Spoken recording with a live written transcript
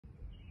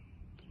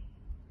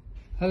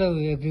Hello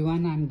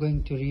everyone, I'm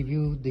going to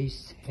review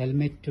this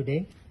helmet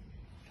today,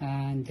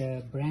 and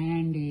the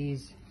brand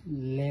is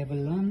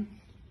LIVlOV.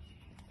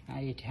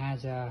 It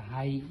has a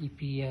high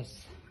EPS,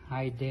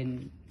 high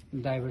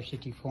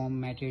diversity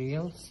foam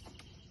materials,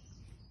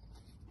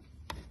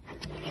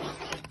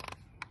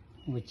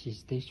 which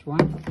is this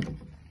one,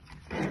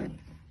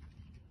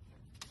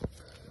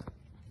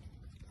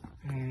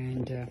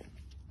 and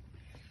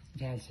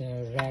it has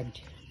a ragged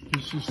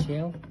PC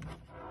shell,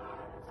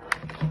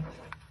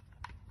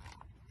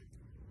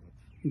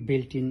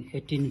 built-in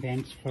 18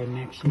 vents for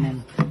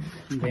maximum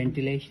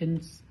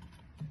ventilations,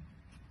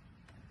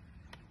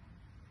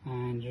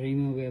 and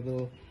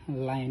removable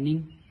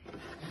lining,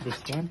 this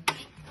one,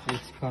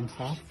 which comes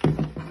off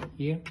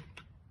here,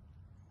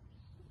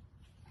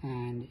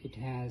 and it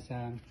has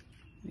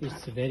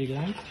it's very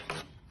light.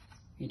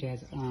 It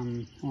has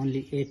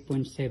only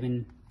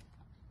 8.7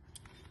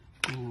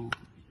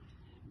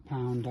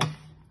 pound of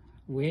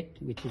weight,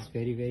 which is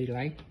very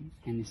light,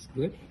 and it's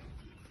good.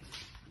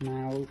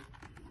 Now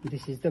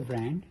this is the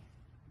brand.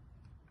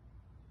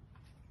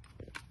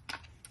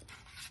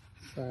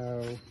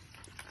 So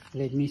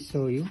let me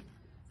show you.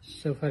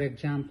 So for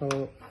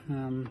example,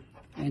 and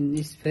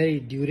it's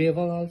very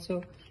durable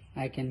also.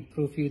 I can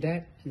prove you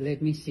that.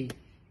 Let me see.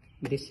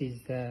 This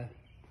is the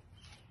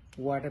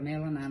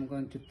watermelon I'm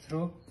going to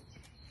throw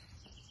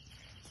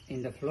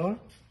in the floor.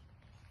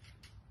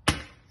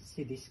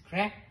 See, this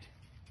cracked.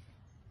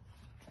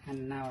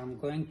 And now I'm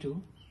going to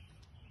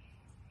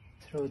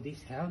throw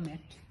this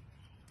helmet.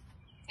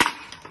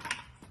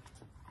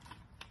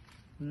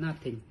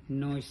 Nothing,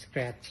 no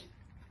scratch,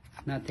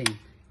 nothing.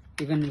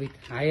 Even with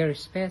higher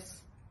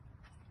space,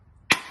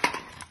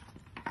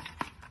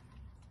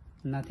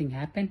 nothing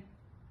happened.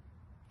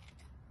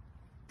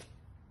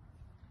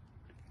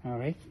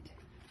 Alright,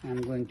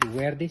 I'm going to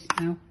wear this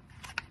now.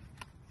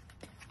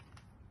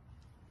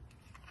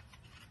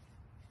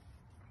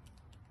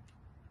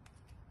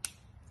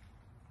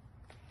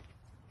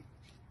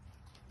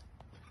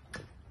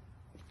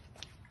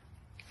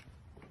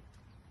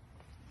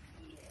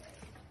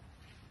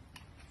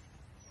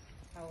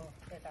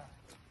 Better.